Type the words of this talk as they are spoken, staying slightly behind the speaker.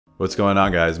What's going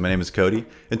on, guys? My name is Cody,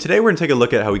 and today we're going to take a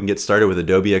look at how we can get started with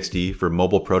Adobe XD for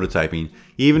mobile prototyping,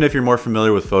 even if you're more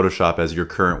familiar with Photoshop as your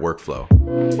current workflow.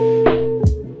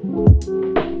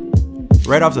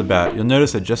 Right off the bat, you'll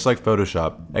notice that just like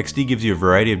Photoshop, XD gives you a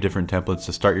variety of different templates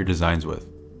to start your designs with.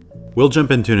 We'll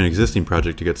jump into an existing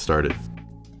project to get started.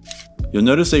 You'll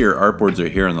notice that your artboards are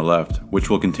here on the left, which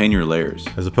will contain your layers,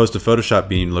 as opposed to Photoshop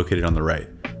being located on the right.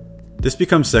 This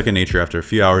becomes second nature after a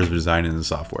few hours of design in the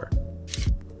software.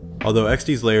 Although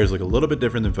XD's layers look a little bit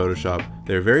different than Photoshop,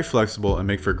 they are very flexible and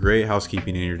make for great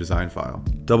housekeeping in your design file.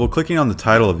 Double-clicking on the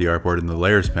title of the artboard in the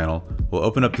Layers panel will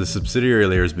open up the subsidiary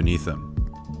layers beneath them.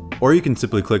 Or you can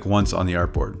simply click once on the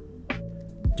artboard.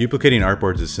 Duplicating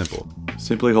artboards is simple.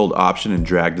 Simply hold Option and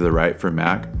drag to the right for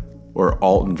Mac, or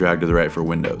Alt and drag to the right for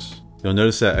Windows. You'll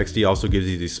notice that XD also gives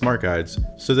you these smart guides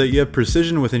so that you have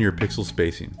precision within your pixel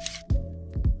spacing.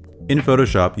 In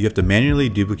Photoshop, you have to manually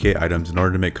duplicate items in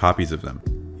order to make copies of them.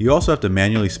 You also have to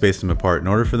manually space them apart in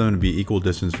order for them to be equal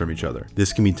distance from each other.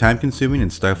 This can be time consuming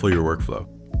and stifle your workflow.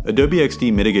 Adobe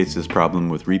XD mitigates this problem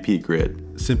with Repeat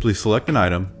Grid. Simply select an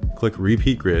item, click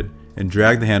Repeat Grid, and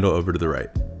drag the handle over to the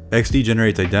right. XD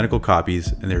generates identical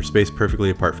copies and they are spaced perfectly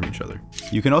apart from each other.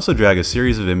 You can also drag a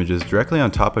series of images directly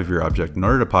on top of your object in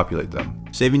order to populate them,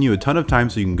 saving you a ton of time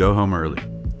so you can go home early.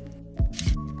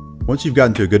 Once you've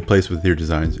gotten to a good place with your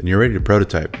designs and you're ready to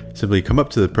prototype, simply come up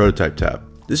to the Prototype tab.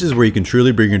 This is where you can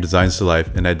truly bring your designs to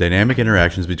life and add dynamic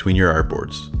interactions between your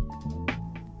artboards.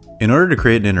 In order to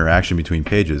create an interaction between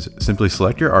pages, simply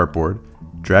select your artboard,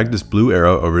 drag this blue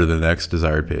arrow over to the next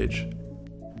desired page.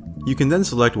 You can then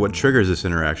select what triggers this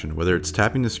interaction, whether it's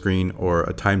tapping the screen or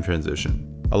a time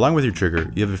transition. Along with your trigger,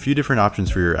 you have a few different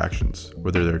options for your actions,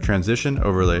 whether they're transition,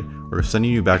 overlay, or sending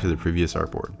you back to the previous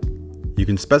artboard. You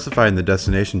can specify in the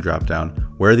destination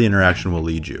dropdown where the interaction will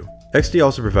lead you. XD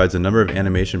also provides a number of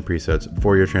animation presets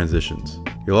for your transitions.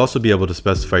 You'll also be able to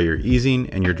specify your easing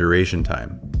and your duration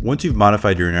time. Once you've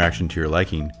modified your interaction to your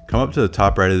liking, come up to the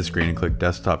top right of the screen and click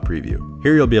Desktop Preview.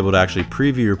 Here you'll be able to actually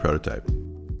preview your prototype.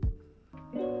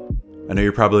 I know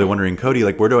you're probably wondering, Cody,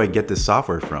 where do I get this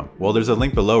software from? Well, there's a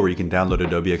link below where you can download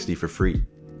Adobe XD for free.